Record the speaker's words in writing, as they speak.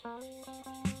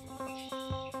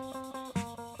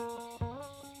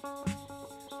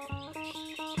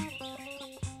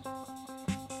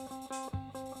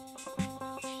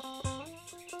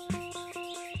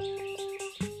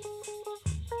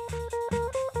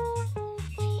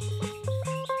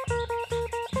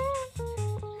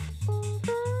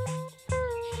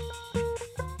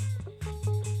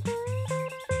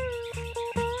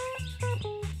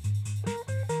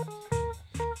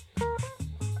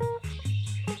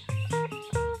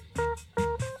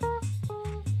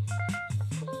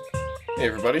Hey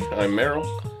everybody, I'm Meryl.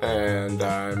 And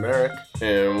I'm Eric.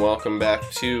 And welcome back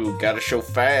to Gotta Show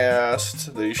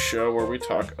Fast, the show where we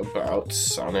talk about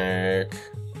Sonic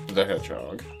the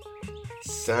Hedgehog.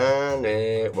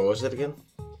 Sonic. What was it again?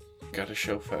 Gotta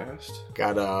show fast?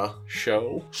 Gotta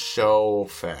show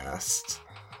fast.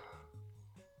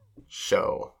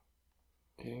 Show.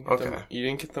 You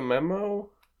didn't get the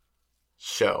memo?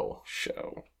 Show.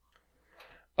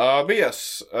 But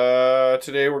yes,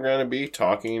 today we're going to be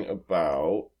talking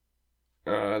about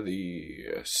the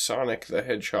Sonic the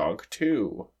Hedgehog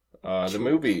 2, the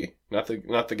movie, not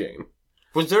the game.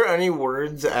 Was there any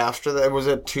words after that? Was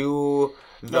it to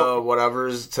the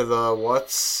whatevers, to the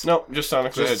what's? Nope, just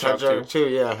Sonic the Hedgehog 2.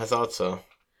 Yeah, I thought so.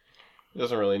 It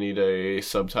doesn't really need a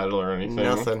subtitle or anything.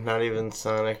 Nothing, not even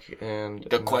Sonic and...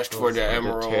 The Quest for the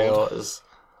Emerald. Tails.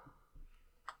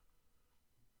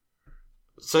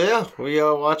 So yeah, we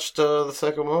watched the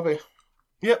second movie.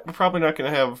 Yep, we're probably not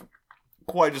going to have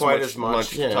quite as much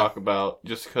to talk about,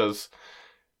 just because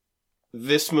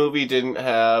this movie didn't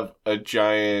have a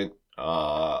giant,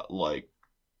 viral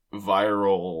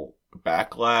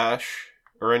backlash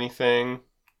or anything.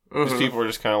 Because people were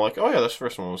just kind of like, oh yeah, this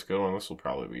first one was good one, this will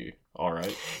probably be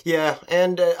alright. Yeah,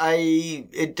 and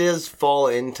it does fall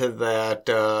into that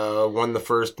when the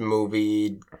first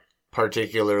movie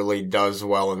particularly does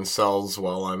well and sells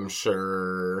well, I'm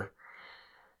sure,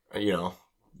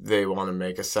 they want to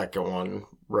make a second one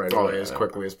right away as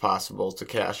quickly as possible to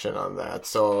cash in on that.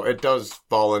 So it does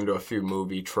fall into a few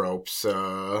movie tropes,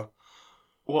 I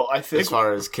think as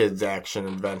far as kids' action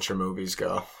adventure movies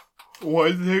go.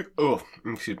 One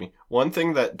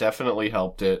thing that definitely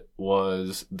helped it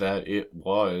was that it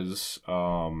was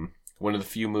one of the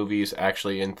few movies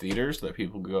actually in theaters that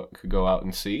people could go out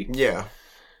and see. Yeah.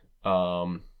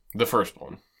 The first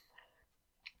one.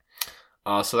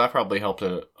 So that probably helped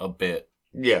it a bit.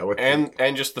 Yeah.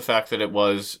 And just the fact that it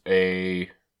was a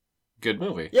good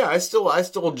movie. Yeah, I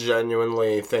still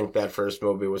genuinely think that first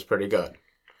movie was pretty good.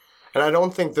 And I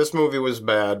don't think this movie was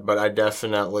bad, but I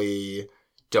definitely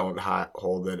don't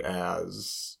hold it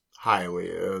as highly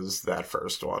as that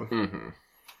first one. Mm-hmm.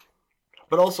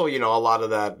 But also, a lot of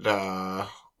that...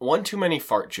 One too many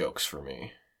fart jokes for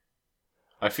me.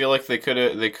 I feel like they could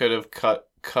have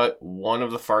cut one of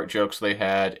the fart jokes they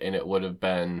had, and it would have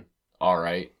been all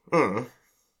right. Mm.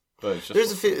 But it's just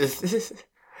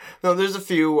there's a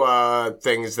few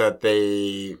things that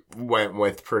they went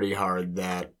with pretty hard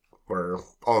that were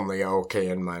only okay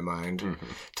in my mind. Mm-hmm.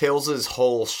 Tails'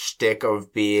 whole shtick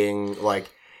of being like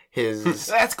his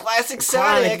that's classic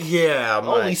Sonic. Yeah,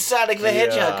 only Sonic the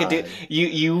Hedgehog could do.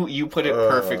 You put it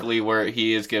perfectly where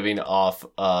he is giving off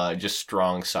just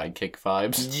strong sidekick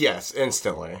vibes. Yes,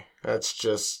 instantly. That's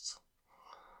just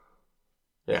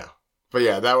But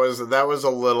yeah, that was a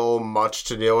little much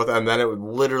to deal with, and then it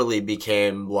literally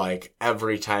became like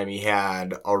every time he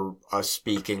had a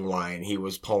speaking line, he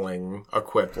was pulling a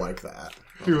quip like that.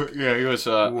 He was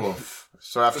woof.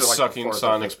 So after sucking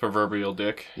Sonic's proverbial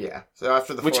dick. Yeah. So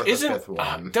after the fourth or fifth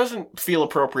one, doesn't feel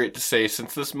appropriate to say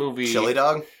since this movie Chili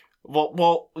Dog.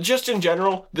 Well, just in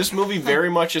general, this movie very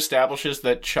much establishes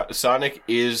that Sonic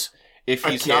is. If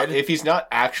he's not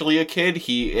actually a kid,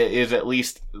 he is at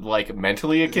least like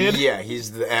mentally a kid. Yeah,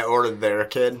 he's their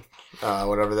kid,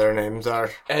 whatever their names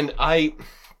are. And I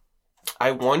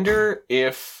wonder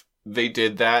if they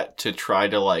did that to try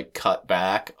to like cut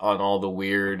back on all the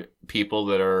weird people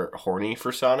that are horny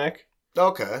for Sonic.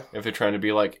 Okay. If they're trying to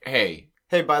be like, hey,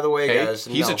 by the way, guys,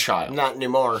 he's a child. Not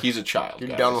anymore. He's a child.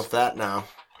 You're done with that now.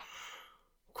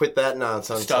 Quit that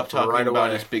nonsense. Stop talking right about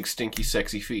away. his big, stinky,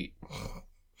 sexy feet.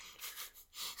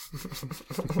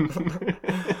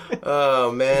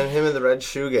 Oh man, him and the Red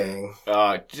Shoe Gang.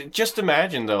 Just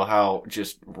imagine though how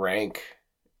just rank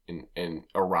and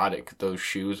erotic those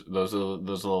shoes, those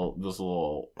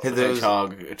little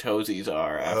hedgehog toesies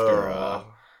are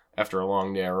after a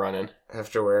long day of running.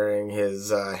 After wearing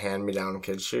his hand-me-down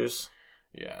kid shoes.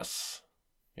 Yes,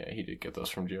 yeah, he did get those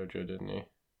from JoJo, didn't he?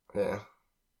 Yeah.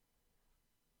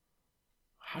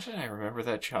 How did I remember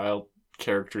that child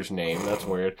character's name? That's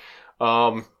weird.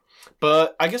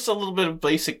 But I guess a little bit of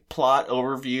basic plot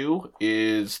overview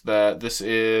is that this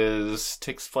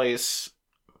takes place,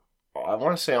 I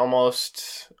want to say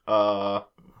almost a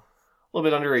little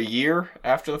bit under a year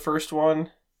after the first one.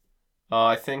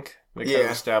 I think they kind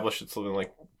of established it's something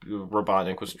like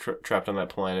Robotnik was trapped on that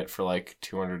planet for like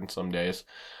 200 and some days.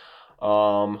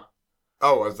 Was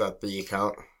that the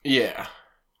account? Yeah.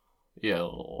 Yeah, a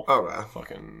little okay.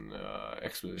 fucking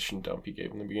exposition dump he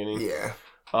gave in the beginning. Yeah.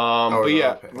 Oh, But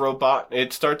yeah, okay.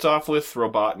 It starts off with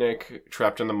Robotnik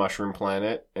trapped on the Mushroom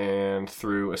Planet, and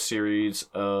through a series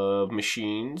of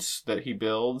machines that he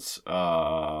builds,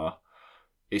 a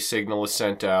signal is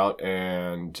sent out,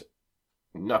 and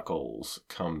Knuckles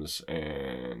comes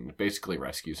and basically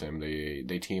rescues him.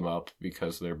 They team up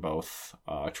because they're both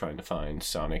trying to find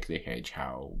Sonic the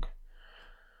Hedgehog.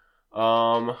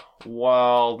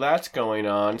 While that's going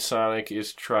on, Sonic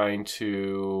is trying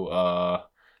to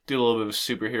do a little bit of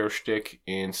superhero shtick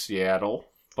in Seattle,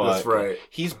 but That's right.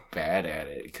 he's bad at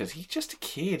it because he's just a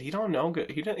kid. He don't know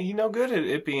good. He no good at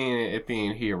it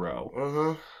being hero.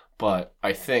 Mm-hmm. But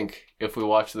I think if we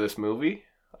watch this movie,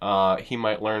 he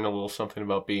might learn a little something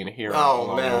about being a hero Oh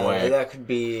along the way. man, that could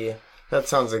be. That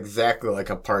sounds exactly like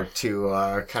a part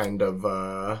 2 kind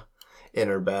of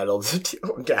inner battle.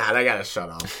 Oh, God, I gotta shut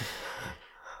up.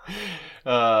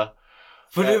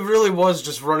 But it really was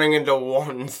just running into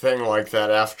one thing like that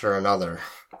after another.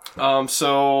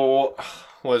 So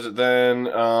was it then?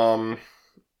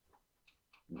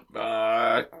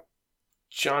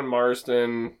 John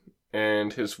Marsden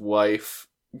and his wife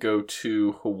go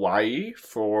to Hawaii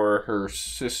for her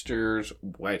sister's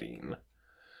wedding.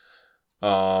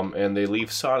 And they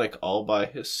leave Sonic all by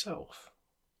himself.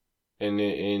 And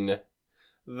in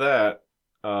that,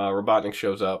 Robotnik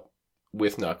shows up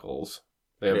with Knuckles.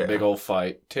 They have a big old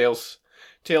fight. Tails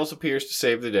appears to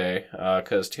save the day,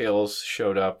 because Tails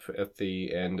showed up at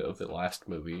the end of the last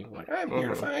movie. Like, I'm here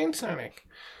to find Sonic.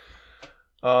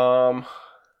 That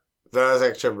was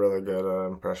actually a really good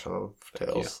impression of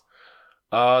Tails.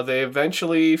 Yeah. They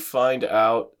eventually find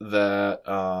out that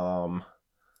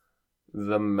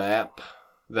the map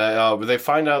that they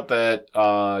find out that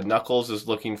Knuckles is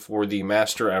looking for the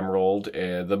Master Emerald,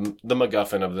 the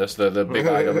MacGuffin of this, the big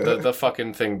item, the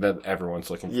fucking thing that everyone's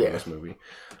looking for in this movie.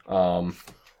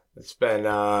 It's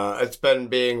been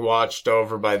being watched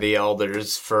over by the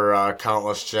elders for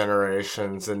countless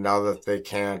generations, and now that they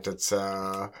can't, it's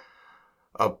up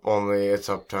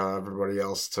to everybody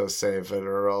else to save it,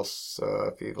 or else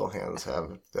if evil hands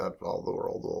have it, that all the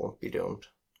world will be doomed.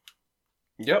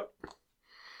 Yep.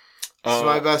 That's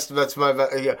my best.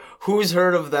 Yeah. Who's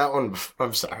heard of that one?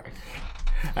 I'm sorry.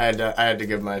 I had to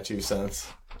give my 2 cents.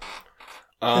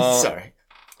 Sorry.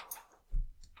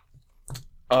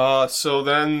 So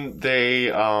then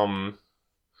they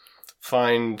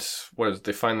find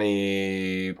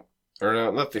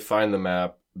the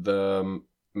map. The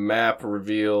map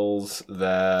reveals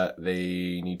that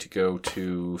they need to go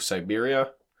to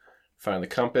Siberia, find the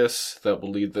compass that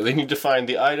will lead they need to find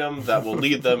the item that will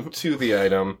lead them to the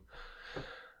item.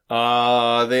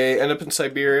 They end up in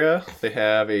Siberia. They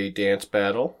have a dance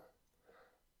battle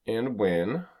and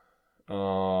win.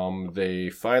 They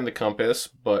find the compass,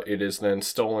 but it is then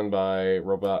stolen by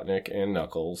Robotnik and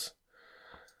Knuckles.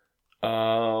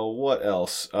 What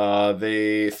else?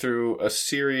 They, through a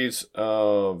series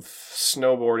of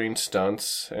snowboarding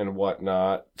stunts and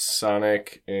whatnot,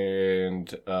 Sonic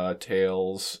and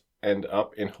Tails end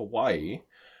up in Hawaii.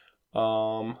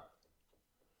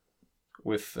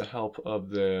 With the help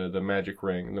of the magic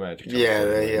ring, the magic. Yeah,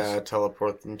 they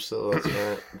teleport themselves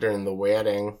during the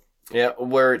wedding. Yeah,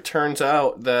 where it turns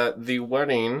out that the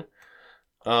wedding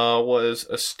was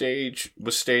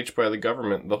staged by the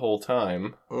government the whole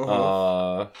time.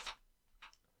 Mm-hmm.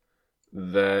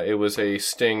 That it was a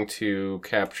sting to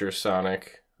capture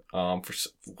Sonic. For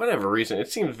whatever reason,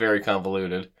 it seems very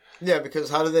convoluted. Yeah, because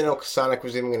how did they know Sonic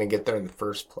was even going to get there in the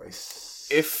first place?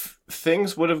 If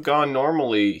things would have gone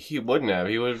normally, he wouldn't have.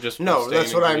 He would have just no.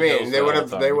 That's what I mean. They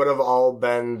would have all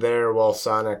been there while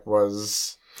Sonic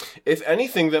was. If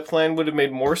anything, that plan would have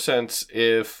made more sense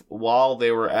if, while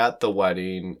they were at the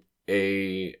wedding,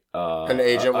 an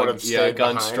agent would have stayed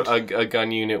behind. A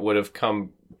gun unit would have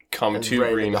come to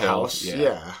Green Hill.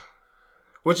 Yeah.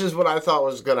 Which is what I thought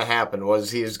was going to happen,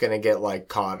 was he was going to get, like,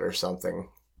 caught or something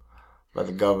by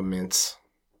the governments.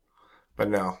 But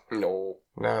no. No.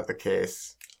 Not the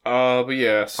case. But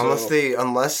yeah, so... Unless they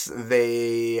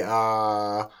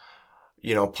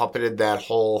puppeted that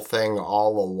whole thing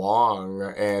all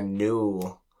along and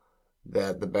knew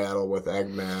that the battle with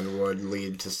Eggman would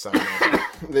lead to Sonic.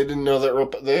 They didn't know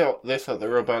that they thought that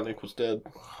Robotnik was dead.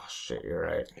 Oh, shit, you're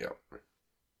right. Yeah.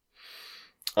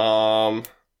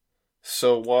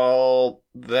 So while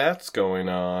that's going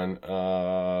on,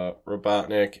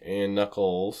 Robotnik and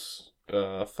Knuckles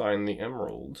find the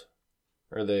emerald.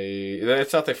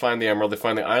 It's not they find the emerald, they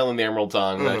find the island the emerald's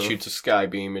on, and that shoots a sky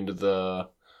beam into a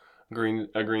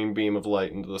green beam of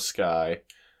light into the sky,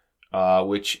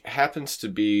 which happens to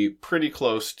be pretty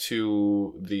close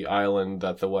to the island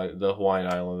the Hawaiian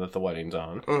island that the wedding's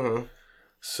on. Mm-hmm.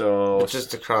 So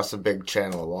just across a big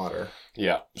channel of water.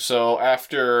 yeah. So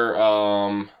after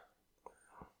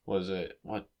was it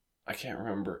what? I can't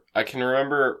remember. I can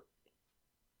remember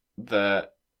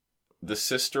that the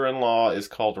sister-in-law is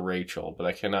called Rachel, but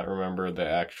I cannot remember the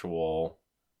actual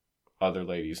other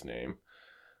lady's name.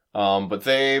 But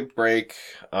they break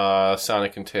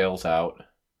Sonic and Tails out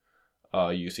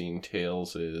using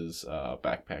Tails'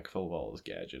 backpack full of all his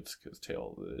gadgets, because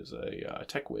Tails is a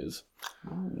tech whiz.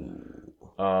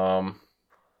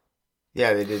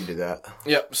 Yeah, they did do that.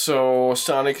 Yep. So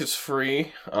Sonic is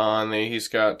free. And he's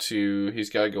got to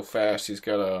go fast. He's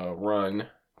got to run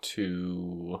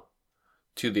to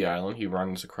the island. He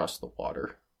runs across the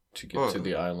water to get to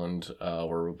the island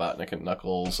where Robotnik and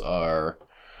Knuckles are.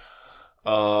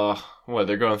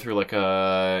 They're going through like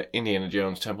a Indiana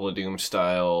Jones Temple of Doom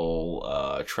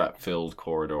style trap-filled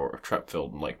corridor,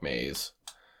 trap-filled like maze.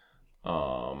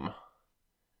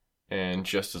 And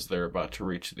just as they're about to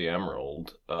reach the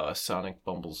Emerald, Sonic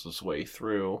bumbles his way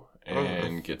through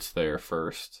and gets there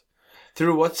first.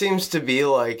 Through what seems to be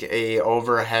like a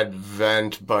overhead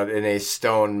vent, but in a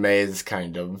stone maze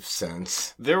kind of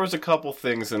sense. There was a couple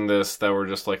things in this that were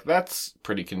just like, that's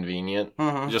pretty convenient.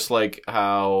 Mm-hmm. Just like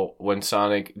how when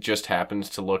Sonic just happens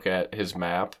to look at his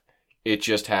map, it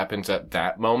just happens at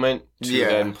that moment to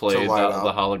then play the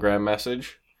hologram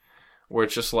message. Where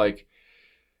it's just like,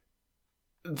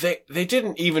 They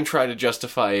didn't even try to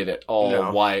justify it at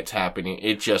all why it's happening.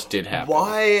 It just did happen.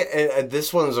 Why?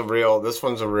 This one's a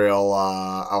real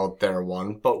out there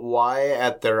one. But why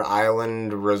at their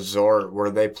island resort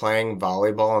were they playing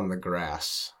volleyball in the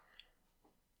grass?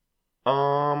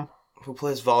 Who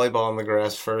plays volleyball in the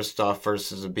grass first off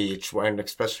versus a beach? And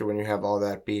especially when you have all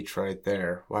that beach right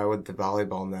there. Why would the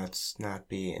volleyball nets not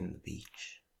be in the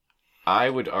beach?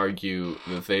 I would argue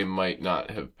that they might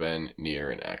not have been near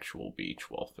an actual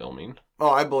beach while filming. Oh,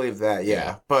 I believe that,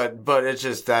 yeah. But it's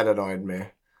just that annoyed me.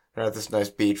 They're at this nice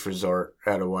beach resort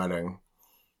at a wedding.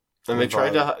 And they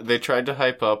tried to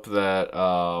hype up that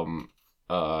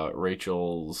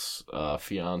Rachel's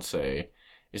fiance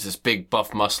is this big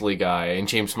buff muscly guy, and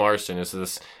James Marsden is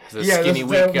this skinny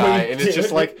weak guy, and it's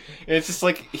just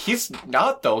like he's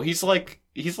not though. He's like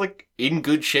in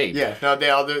good shape. Yeah, no, they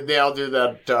all do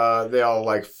that. They all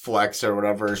like flex or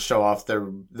whatever, show off their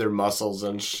muscles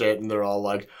and shit, and they're all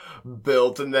like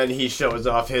built. And then he shows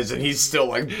off his, and he's still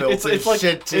like built and like,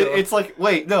 shit too. It's like,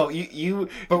 wait, no, you.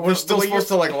 But we're still supposed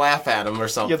to like laugh at him or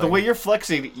something. Yeah, the way you're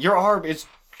flexing, your arm is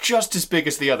just as big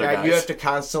as the other guys. You have to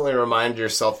constantly remind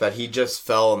yourself that he just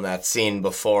fell in that scene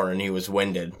before, and he was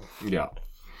winded. Yeah.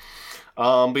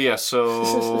 But yeah,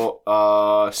 so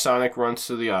Sonic runs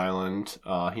to the island.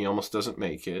 He almost doesn't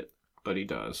make it, but he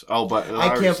does. Oh, but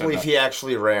I can't believe he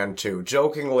actually ran too.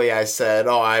 Jokingly, I said,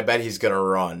 "Oh, I bet he's gonna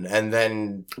run," and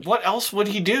then what else would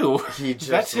he do? He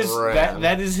just ran.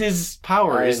 That is his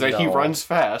power. That he runs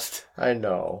fast. I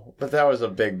know, but that was a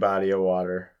big body of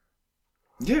water.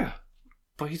 Yeah,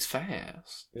 but he's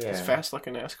fast. Yeah. He's fast like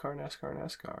a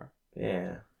NASCAR.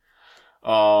 Yeah.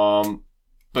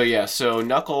 But yeah, so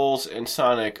Knuckles and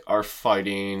Sonic are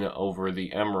fighting over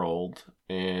the Emerald,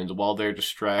 and while they're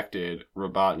distracted,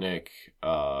 Robotnik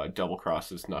double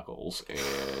crosses Knuckles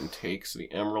and takes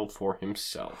the Emerald for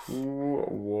himself. Who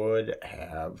would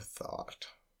have thought?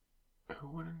 Who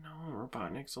would have known?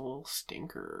 Robotnik's a little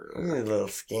stinker. He's a little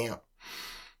scamp.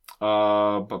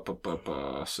 So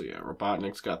yeah,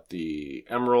 Robotnik's got the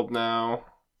Emerald now.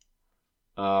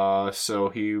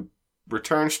 So he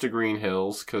returns to Green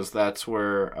Hills, because that's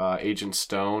where Agent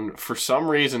Stone, for some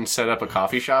reason, set up a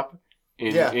coffee shop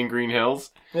in Green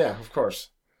Hills. Yeah, of course.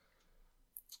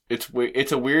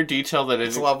 It's a weird detail that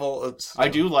it's level. I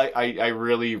do like. I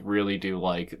really, really do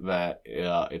like that.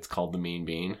 It's called the Mean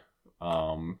Bean.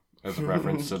 As a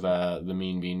reference to the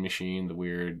Mean Bean Machine, the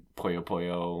weird Puyo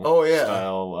Puyo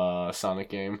style Sonic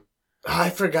game. I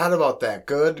forgot about that.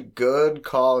 Good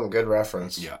call and good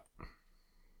reference. Yeah.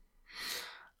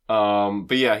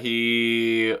 But yeah,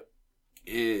 he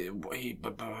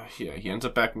ends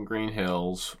up back in Green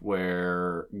Hills,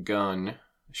 where Gunn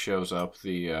shows up,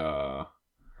 the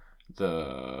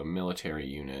military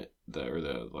unit,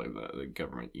 the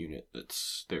government unit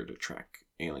that's there to track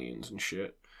aliens and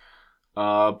shit.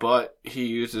 But he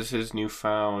uses his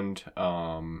newfound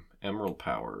emerald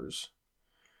powers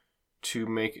to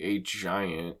make a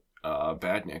giant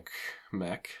Badnik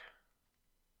mech.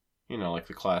 You know, like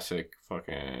the classic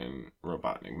fucking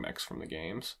Robotnik mechs from the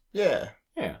games. Yeah.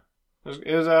 Yeah.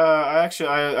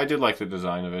 I did like the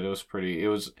design of it. It was pretty. It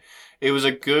was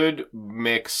a good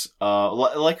mix.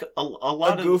 Like a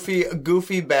lot of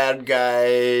goofy bad guy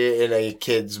in a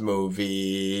kids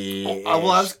movie. Well, I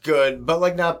was good, but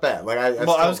like not bad. Like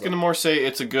I was gonna more say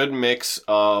it's a good mix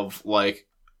of like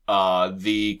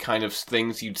the kind of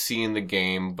things you'd see in the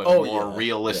game, but more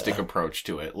realistic approach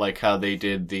to it, like how they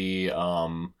did the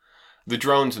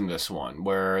drones in this one,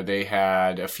 where they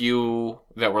had a few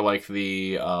that were like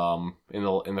the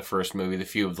in the first movie, the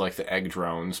few of like the egg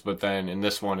drones, but then in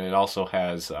this one it also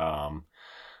has a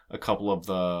couple of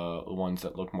the ones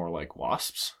that look more like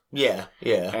wasps. Yeah.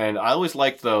 And I always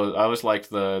liked those. I always liked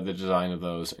the design of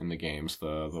those in the games,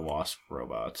 the wasp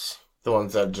robots. The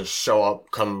ones that just show up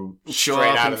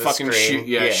straight out of the fucking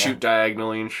screen. Shoot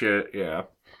diagonally and shit. Yeah.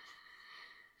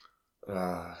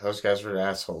 Those guys were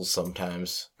assholes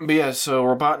sometimes. But yeah, so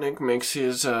Robotnik makes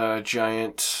his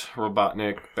giant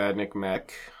Robotnik Badnik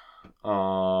mech.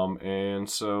 And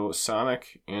so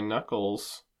Sonic and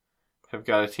Knuckles have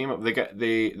got a team up.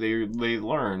 They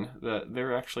learn that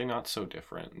they're actually not so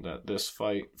different. That this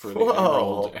fight for the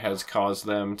Emerald has caused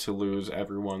them to lose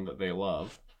everyone that they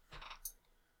love.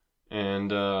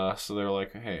 And so they're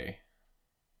like, hey,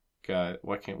 God,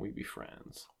 why can't we be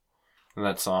friends? And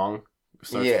that song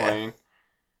starts playing.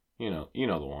 You know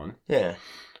the one. Yeah.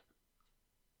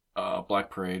 Black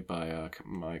Parade by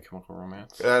My Chemical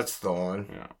Romance. That's the one.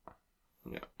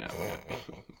 Yeah.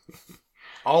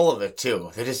 All of it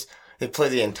too. They play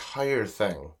the entire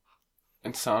thing.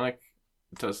 And Sonic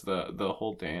does the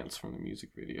whole dance from the music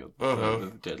video that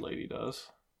the Dead Lady does.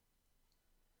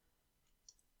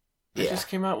 They just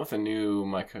came out with a new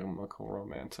My Chemical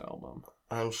Romance album.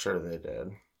 I'm sure they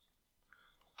did.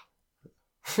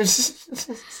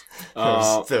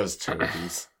 those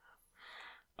turkeys.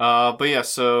 But yeah,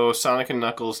 so Sonic and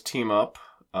Knuckles team up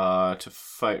to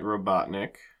fight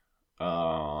Robotnik.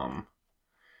 And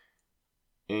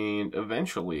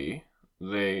eventually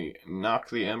they knock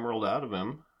the emerald out of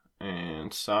him,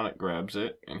 and Sonic grabs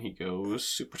it, and he goes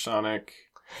supersonic.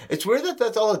 It's weird that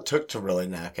that's all it took to really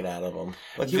knock it out of him.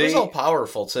 Like, he was all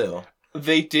powerful, too.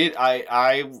 They did.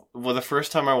 Well, the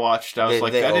first time I watched, I was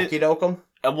like, they okey-doke him?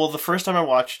 Well, the first time I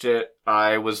watched it,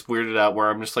 I was weirded out where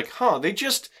I'm just like, they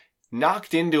just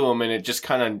knocked into him and it just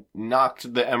kind of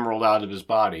knocked the emerald out of his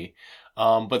body.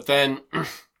 But then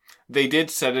they did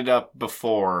set it up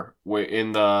before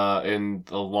in the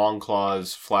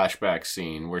Longclaws flashback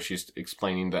scene where she's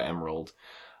explaining the emerald.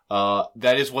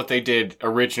 That is what they did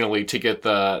originally to get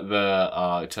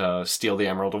to steal the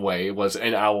emerald away. It was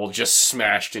an owl just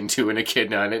smashed into an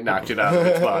echidna and it knocked it out of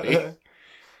its body.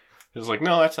 It was like,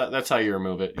 no, that's how you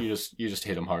remove it. You just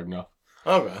hit him hard enough.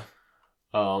 Okay.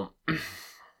 But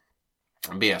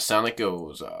yeah, Sonic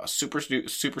goes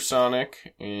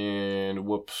supersonic and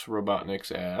whoops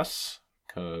Robotnik's ass,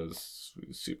 cause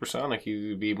supersonic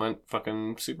he went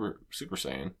fucking Super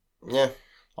Saiyan. Yeah.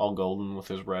 All golden with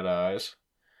his red eyes.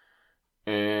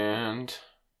 And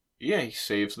yeah, he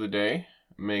saves the day,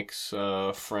 makes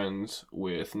friends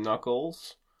with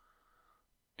Knuckles,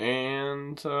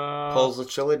 and pulls a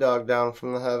chili dog down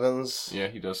from the heavens. Yeah,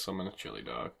 he does summon a chili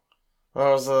dog.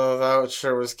 That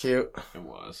sure was cute. It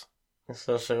was.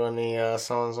 Especially when he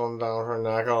summons one down for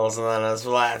Knuckles and then it's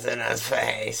flat in his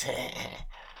face.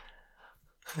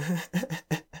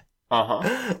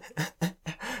 Uh-huh.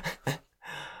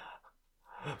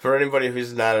 For anybody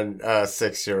who's not a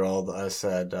 6-year-old, I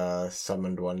said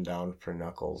summoned one down for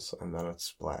Knuckles, and then it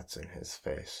splats in his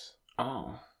face.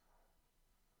 Oh.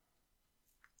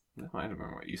 That might have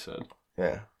been what you said.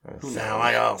 Yeah. Sound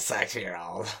like a little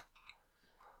 6-year-old.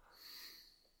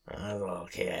 I was a little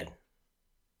kid.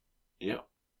 Yep.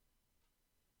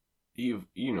 You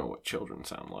know what children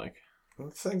sound like.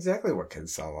 That's exactly what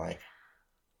kids sound like.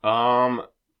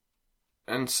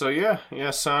 And so yeah,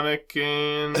 Sonic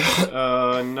and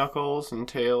Knuckles and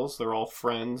Tails, they're all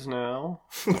friends now.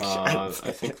 I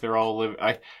think they're all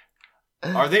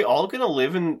are they all gonna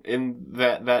live in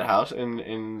that house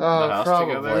in the house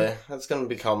probably. together? That's gonna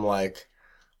become like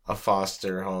a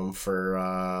foster home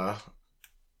for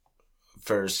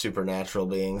supernatural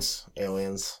beings,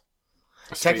 aliens.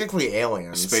 Technically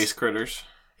aliens. Space critters.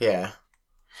 Yeah.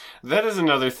 That is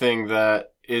another thing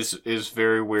that is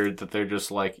very weird that they're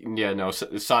just like, yeah, no,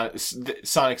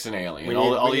 Sonic's an alien. We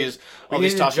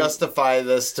need to justify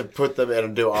this to put them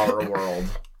into our world.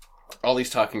 All these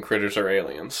talking critters are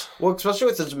aliens. Well, especially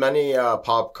with as many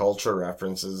pop culture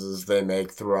references as they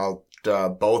make throughout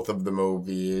both of the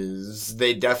movies,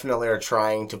 they definitely are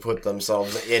trying to put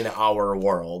themselves in our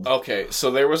world. Okay, so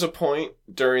there was a point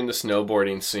during the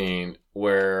snowboarding scene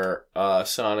where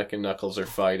Sonic and Knuckles are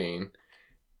fighting,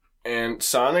 And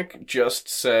Sonic just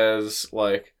says,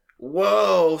 like,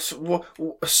 whoa,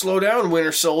 slow down,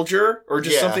 Winter Soldier, or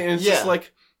just something, and it's just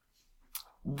like,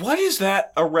 what is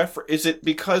that a reference? Is it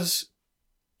because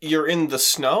you're in the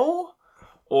snow?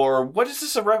 Or what is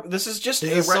this this is just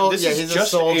he's a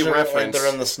soldier and they're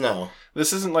in the snow.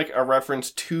 This isn't like a reference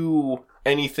to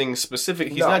anything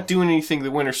specific. He's not doing anything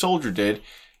the Winter Soldier did.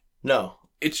 No.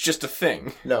 It's just a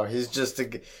thing. No, he's just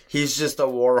a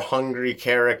war-hungry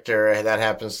character that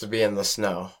happens to be in the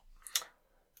snow.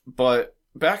 But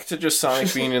back to just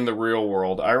Sonic being in the real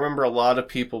world. I remember a lot of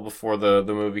people before the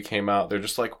movie came out, they're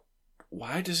just like,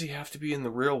 why does he have to be in the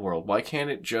real world? Why can't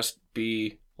it just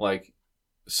be like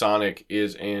Sonic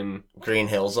is in Green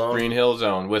Hill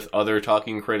Zone with other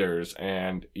talking critters,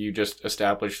 and you just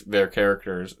establish their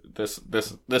characters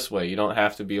this way. You don't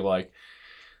have to be like,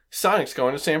 Sonic's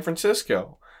going to San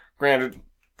Francisco. Granted,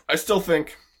 I still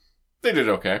think they did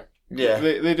okay. Yeah.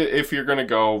 They did. If you're going to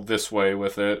go this way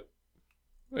with it,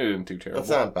 they didn't do terrible.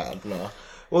 That's not bad, no.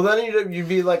 Well, then you'd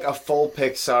be like a full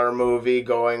Pixar movie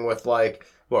going with like,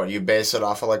 well, you base it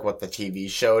off of like what the TV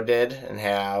show did and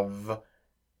have,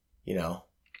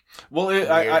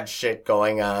 weird shit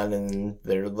going on in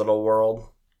their little world.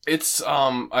 It's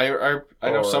I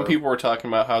know some people were talking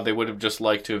about how they would have just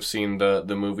liked to have seen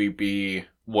the movie be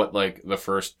what like the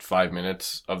first 5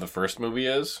 minutes of the first movie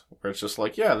is, where it's just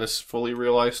like, yeah, this fully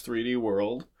realized 3D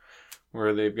world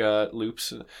where they've got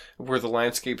loops, where the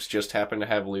landscapes just happen to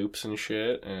have loops and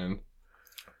shit,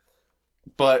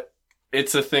 but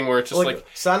it's a thing where it's just like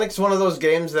Sonic's one of those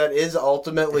games that is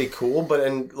ultimately cool, but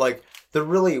there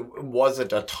really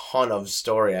wasn't a ton of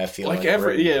story, I feel like.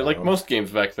 Like most games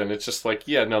back then, it's just like,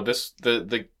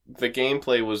 the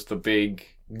gameplay was the big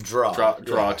draw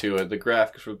to it. The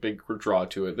graphics were the big draw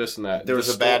to it, this and that. There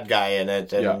was a bad guy in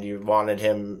it, and you wanted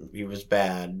him, he was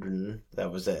bad, and that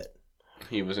was it.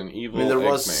 He was an evil there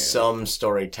was some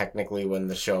story technically when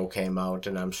the show came out,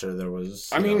 and I'm sure there was...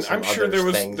 I'm sure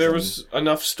there was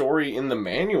enough story in the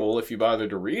manual if you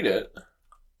bothered to read it.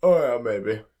 Oh, yeah,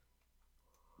 maybe.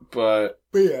 But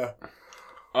yeah.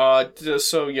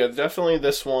 So yeah, definitely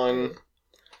this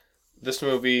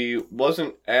movie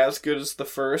wasn't as good as the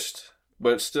first,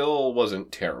 but it still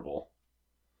wasn't terrible.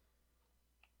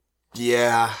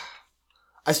 Yeah.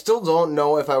 I still don't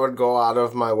know if I would go out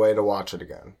of my way to watch it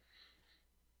again.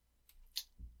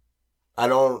 I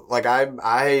don't, I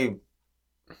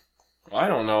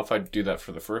don't know if I'd do that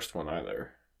for the first one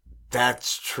either.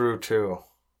 That's true too.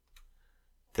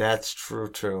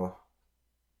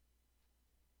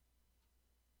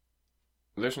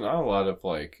 There's not a lot of,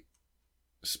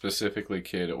 specifically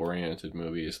kid-oriented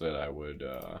movies that I would,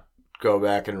 go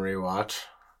back and rewatch.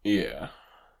 Yeah.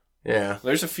 Yeah.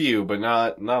 There's a few, but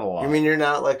not a lot. You mean you're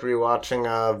not,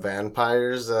 rewatching,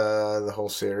 Vampires, the whole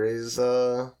series,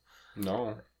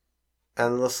 No.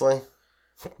 Endlessly?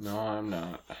 No, I'm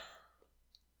not.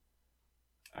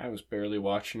 I was barely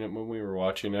watching it when we were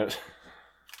watching it.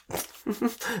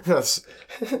 That's...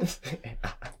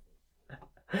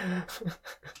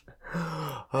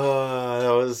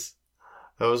 that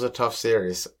was a tough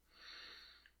series.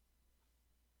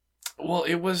 Well,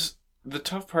 the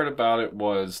tough part about it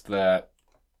was that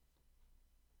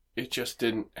it just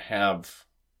didn't have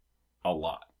a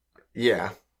lot. Yeah.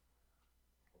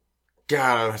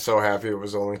 God, I'm so happy it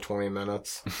was only 20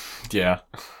 minutes. Yeah.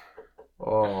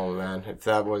 Oh man, if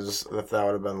that would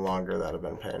have been longer, that'd have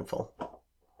been painful.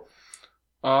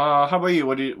 How about you?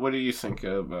 What do you think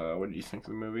of the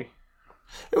movie?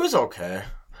 It was okay.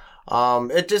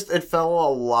 It fell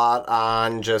a lot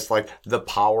on just the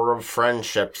power of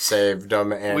friendship saved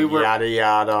them and yada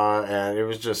yada, and it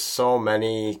was just so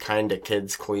many kind of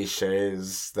kids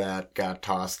cliches that got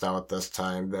tossed out this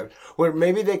time where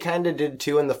maybe they kind of did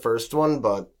too in the first one,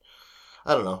 but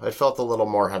I don't know. It felt a little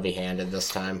more heavy-handed this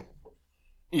time.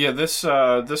 Yeah, this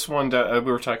one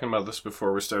we were talking about this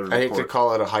before we started recording. I hate to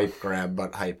call it a hype grab,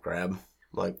 but hype grab.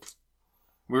 We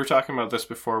were talking about this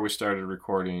before we started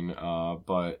recording,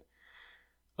 but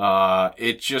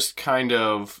it just kind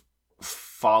of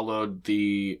followed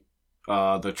the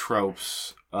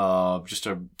tropes of just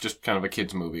kind of a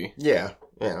kids movie. Yeah.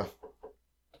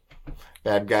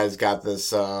 Bad guys got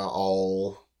this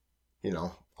all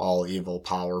evil,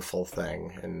 powerful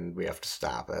thing, and we have to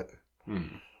stop it.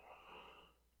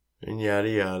 And yada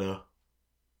yada.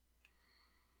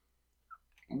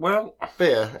 Well, but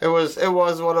yeah, it was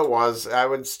what it was. I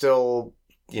would still,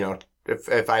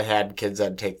 if I had kids,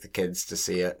 I'd take the kids to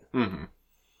see it. Mm-hmm.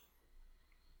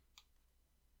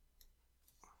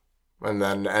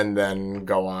 And then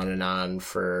go on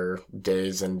for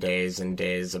days and days and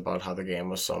days about how the game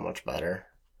was so much better.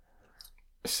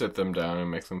 Sit them down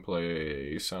and make them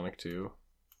play Sonic 2.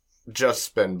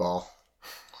 Just Spinball.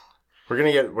 We're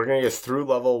gonna get through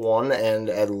level 1 and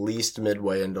at least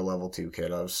midway into level 2,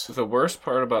 kiddos. The worst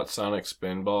part about Sonic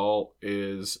Spinball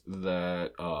is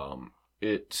that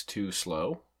it's too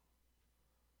slow.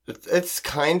 It's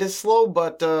kind of slow,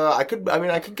 but I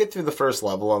could get through the first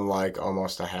level in like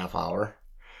almost a half hour.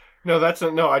 No,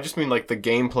 I just mean like the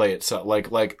gameplay itself, like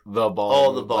the ball.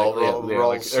 Oh, the ball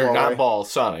rolls or not slowly. ball.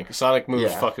 Sonic moves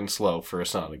Yeah. fucking slow for a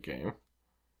Sonic game.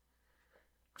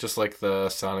 Just like the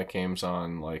Sonic games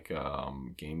on like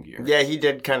Game Gear. Yeah, he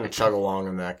did kind of chug along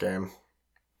in that game.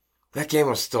 That game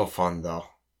was still fun though.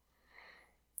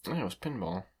 Yeah, it was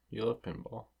pinball. You love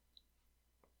pinball.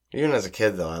 Even as a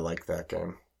kid though, I liked that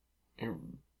game. You're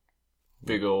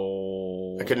big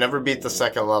old. I could never beat the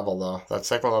second level though. That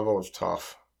second level was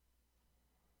tough.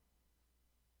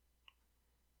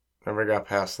 Never got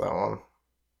past that one.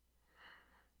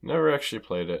 Never actually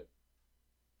played it.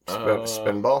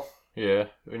 Spinball? Yeah,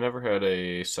 we never had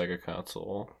a Sega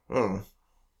console. Yeah,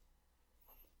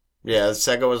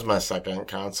 Sega was my second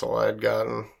console I had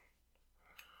gotten.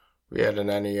 We had an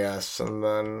NES, and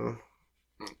then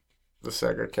the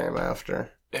Sega came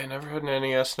after. I never had an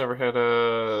NES, never had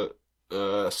a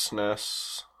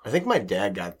SNES. I think my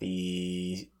dad got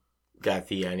the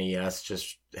NES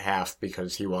just half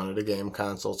because he wanted a game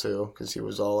console too, because he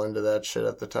was all into that shit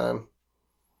at the time.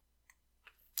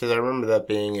 Because I remember that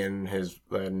being in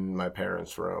my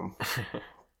parents' room.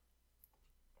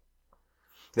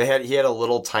 He had a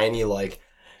little tiny like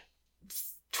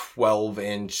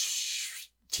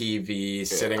 12-inch TV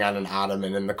sitting on an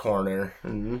ottoman in the corner.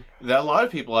 Mm-hmm. That a lot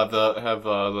of people have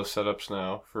the setups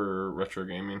now for retro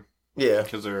gaming. Yeah,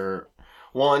 because they're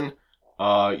one,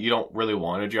 you don't really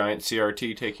want a giant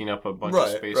CRT taking up a bunch of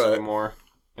space anymore.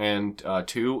 And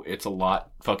two, it's a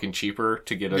lot fucking cheaper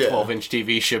to get a 12-inch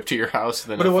TV shipped to your house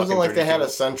than. But it wasn't like they had a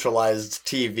centralized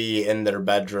TV in their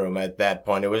bedroom at that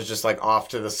point. It was just like off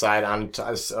to the side on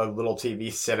a little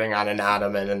TV sitting on an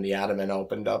ottoman, and the ottoman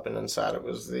opened up, and inside it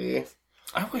was the.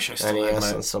 I wish I still NES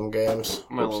had and some games.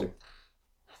 my little.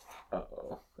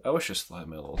 I wish I still had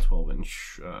my little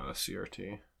 12-inch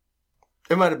CRT.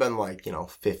 It might have been like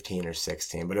 15 or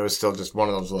 16, but it was still just one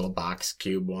of those little box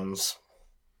cube ones.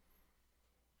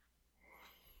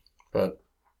 But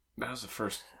that was the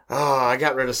first. Oh, I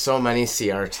got rid of so many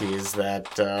CRTs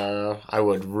that I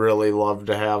would really love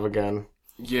to have again.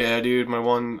 Yeah, dude, my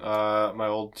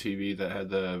old TV that had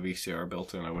the VCR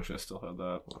built in. I wish I still had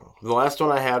that. The last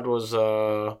one I had was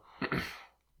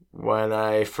when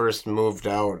I first moved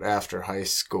out after high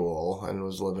school and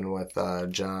was living with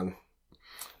John.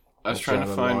 I was trying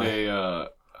to find a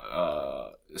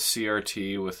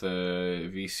CRT with a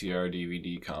VCR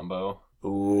DVD combo.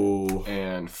 Ooh.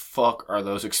 And fuck, are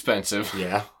those expensive?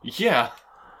 Yeah. Yeah.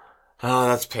 Oh,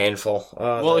 that's painful.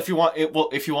 If you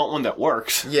want one that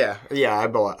works. Yeah, I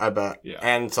bet. Yeah.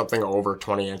 And something over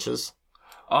 20 inches.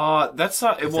 That's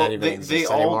not. They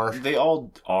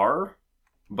all are,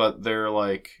 but they're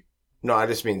like. No, I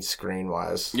just mean screen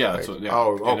wise. Yeah. Like, yeah.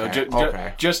 Oh, okay.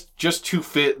 Okay. Just to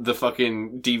fit the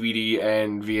fucking DVD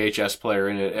and VHS player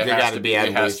in it, It has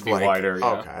to be wider.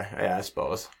 Yeah. Okay. Yeah, I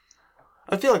suppose.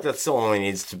 I feel like that still only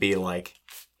needs to be like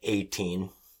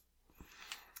 18.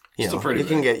 Still pretty you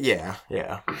big. can get yeah.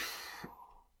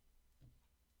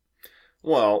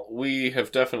 Well, we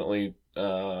have definitely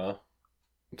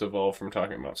devolved from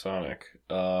talking about Sonic.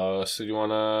 So do you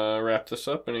want to wrap this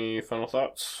up? Any final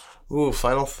thoughts? Ooh,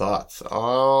 final thoughts.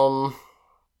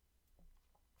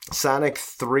 Sonic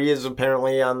 3 is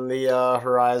apparently on the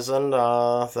horizon.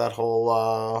 That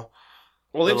whole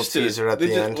well, they little just did teaser at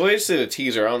the end. Well, they just did a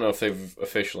teaser. I don't know if they've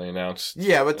officially announced.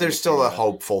 Yeah, but there's still a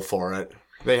hopeful for it.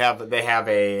 They have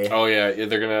a. Oh yeah,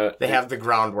 they're gonna. They have the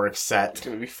groundwork set. It's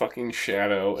gonna be fucking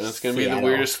Shadow, and it's gonna be the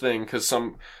weirdest thing because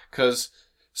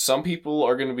some people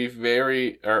are gonna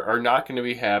be are not gonna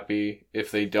be happy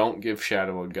if they don't give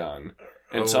Shadow a gun.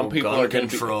 And some people are going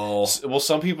to be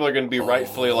some people are going to be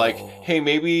rightfully like, hey,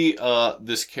 maybe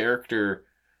this character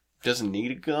doesn't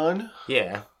need a gun.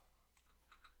 Yeah.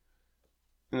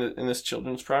 In this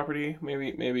children's property,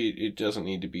 maybe it doesn't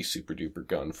need to be super duper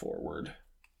gun forward.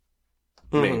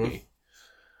 Maybe.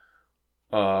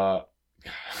 Shadow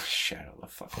the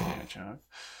fucking Hedgehog.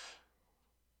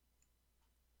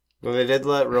 Well, they did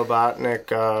let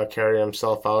Robotnik carry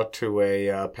himself out to a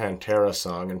Pantera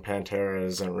song, and Pantera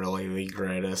isn't really the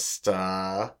greatest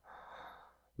band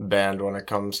when it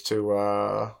comes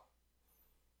to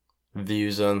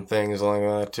views on things like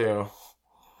that, too.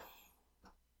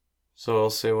 So we'll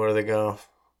see where they go.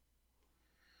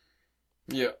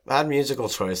 Yeah. Odd musical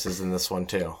choices in this one,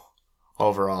 too.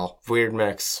 Overall. Weird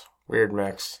mix.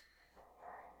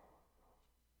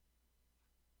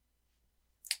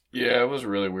 Yeah, it was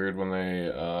really weird when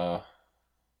they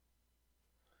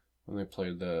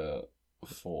played the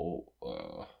full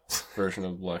version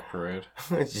of Black Parade.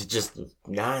 It's just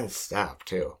non-stop,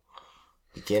 too.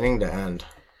 Beginning to end.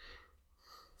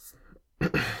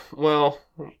 Well,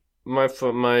 my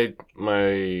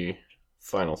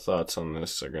final thoughts on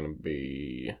this are going to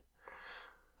be...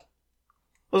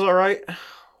 was alright.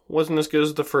 Wasn't as good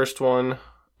as the first one.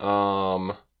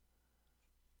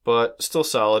 But still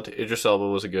solid. Idris Elba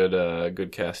was a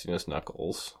good casting as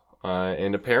Knuckles.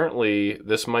 And apparently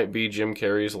this might be Jim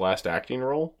Carrey's last acting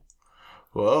role.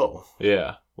 Whoa.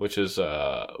 Yeah, which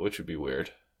would be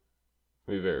weird.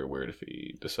 It'd be very weird if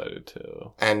he decided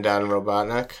to And Don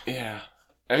Robotnik. Yeah.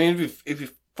 I mean, it'd be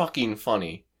fucking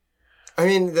funny. I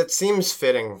mean, that seems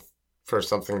fitting for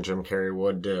something Jim Carrey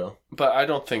would do. But I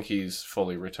don't think he's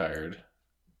fully retired.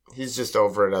 He's just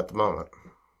over it at the moment.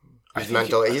 He's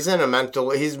mental. He's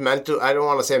mental. I don't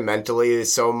want to say mentally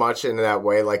so much in that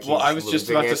way. Like, well, I was just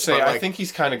about to say, I think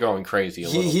he's kind of going crazy.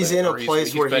 He's in a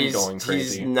place where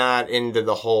he's not into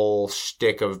the whole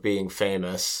shtick of being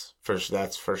famous.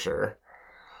 That's for sure.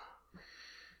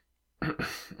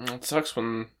 It sucks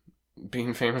when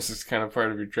being famous is kind of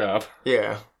part of your job.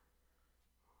 Yeah,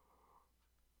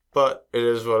 but it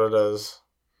is what it is.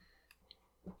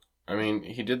 I mean,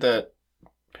 he did that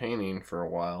painting for a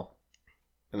while.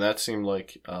 And that seemed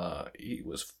like he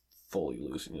was fully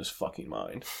losing his fucking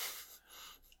mind.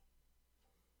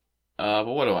 But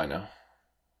what do I know?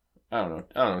 I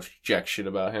don't know jack shit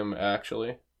about him,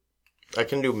 actually. I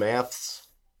can do maths.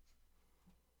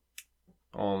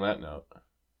 On that note.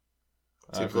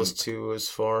 2 plus 2 is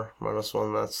 4. Minus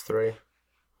 1, that's 3.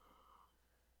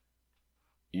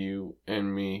 You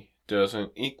and me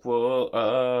doesn't equal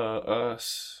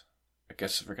us. I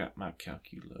guess I forgot my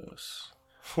calculus.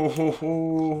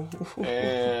 And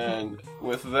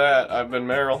with that, I've been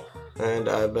Meryl. And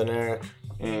I've been Eric.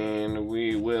 And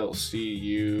we will see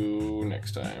you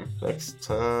next time. Next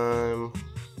time.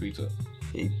 Pizza.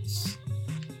 Peace.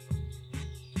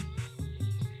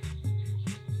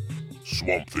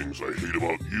 Swamp Things I Hate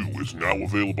About You is now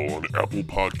available on Apple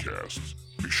Podcasts.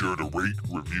 Be sure to rate,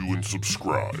 review, and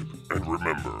subscribe. And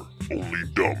remember, only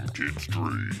dumb kids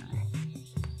dream.